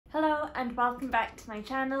and welcome back to my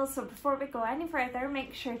channel. So before we go any further,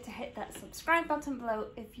 make sure to hit that subscribe button below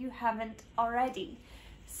if you haven't already.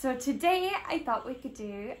 So today I thought we could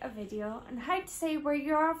do a video on how to say where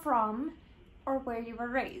you are from or where you were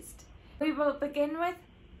raised. We will begin with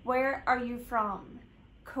where are you from?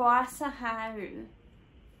 Coasa how.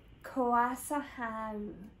 Coasa how.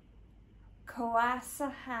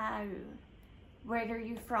 Coasa how. Where are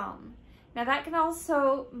you from? Now that can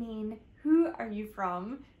also mean who are you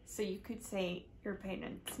from? So you could say your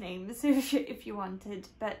parents' names if you wanted,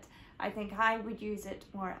 but I think I would use it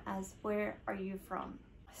more as where are you from?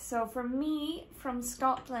 So for me, from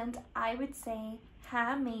Scotland, I would say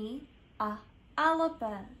ha mi a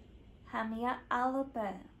Alba. Ha mi a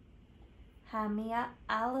Alba. Ha mi a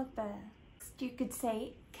Alba. You could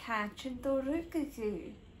say Càit in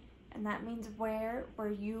Rugadh, and that means where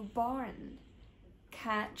were you born?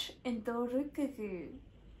 Càit in Rugadh.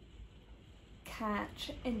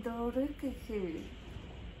 Càit in Rugadh.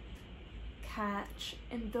 Càit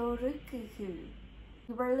in Rugadh.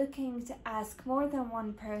 You were looking to ask more than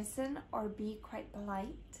one person or be quite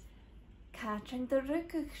polite. Càit in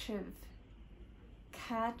Rugadh.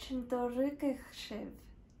 Càit in Rugadh.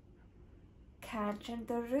 Càit in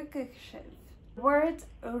Rugadh. The words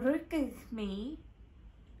Rugadh me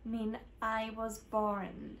mean I was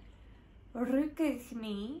born. Rugadh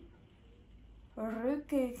me.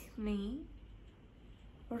 Rugadh me.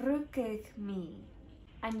 Rugadh me.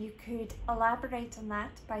 And you could elaborate on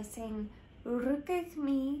that by saying Rugadh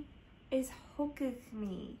me is thogadh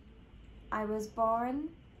me. I was born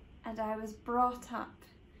and I was brought up.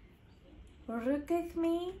 Rugadh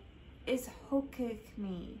me is thogadh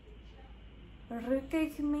me.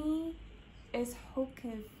 Rugadh me is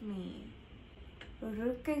thogadh me.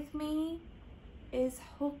 Rugadh me is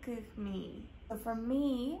thogadh me. So for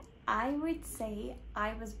me, I would say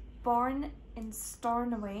I was born in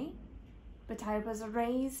Stornoway, but I was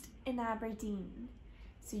raised in Aberdeen.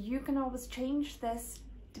 So you can always change this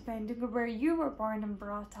depending on where you were born and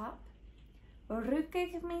brought up.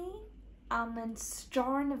 Rugadh me an an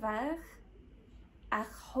Stornoway a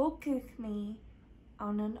thogadh me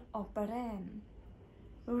an an Operan.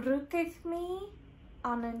 Rugadh me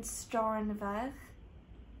an an Stornoway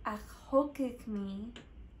a thogadh me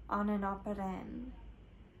an an Operan.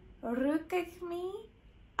 Rugadh me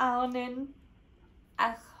an an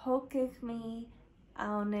a thogadh me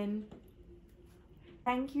an an.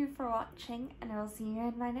 Thank you for watching, and I'll see you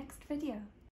in my next video.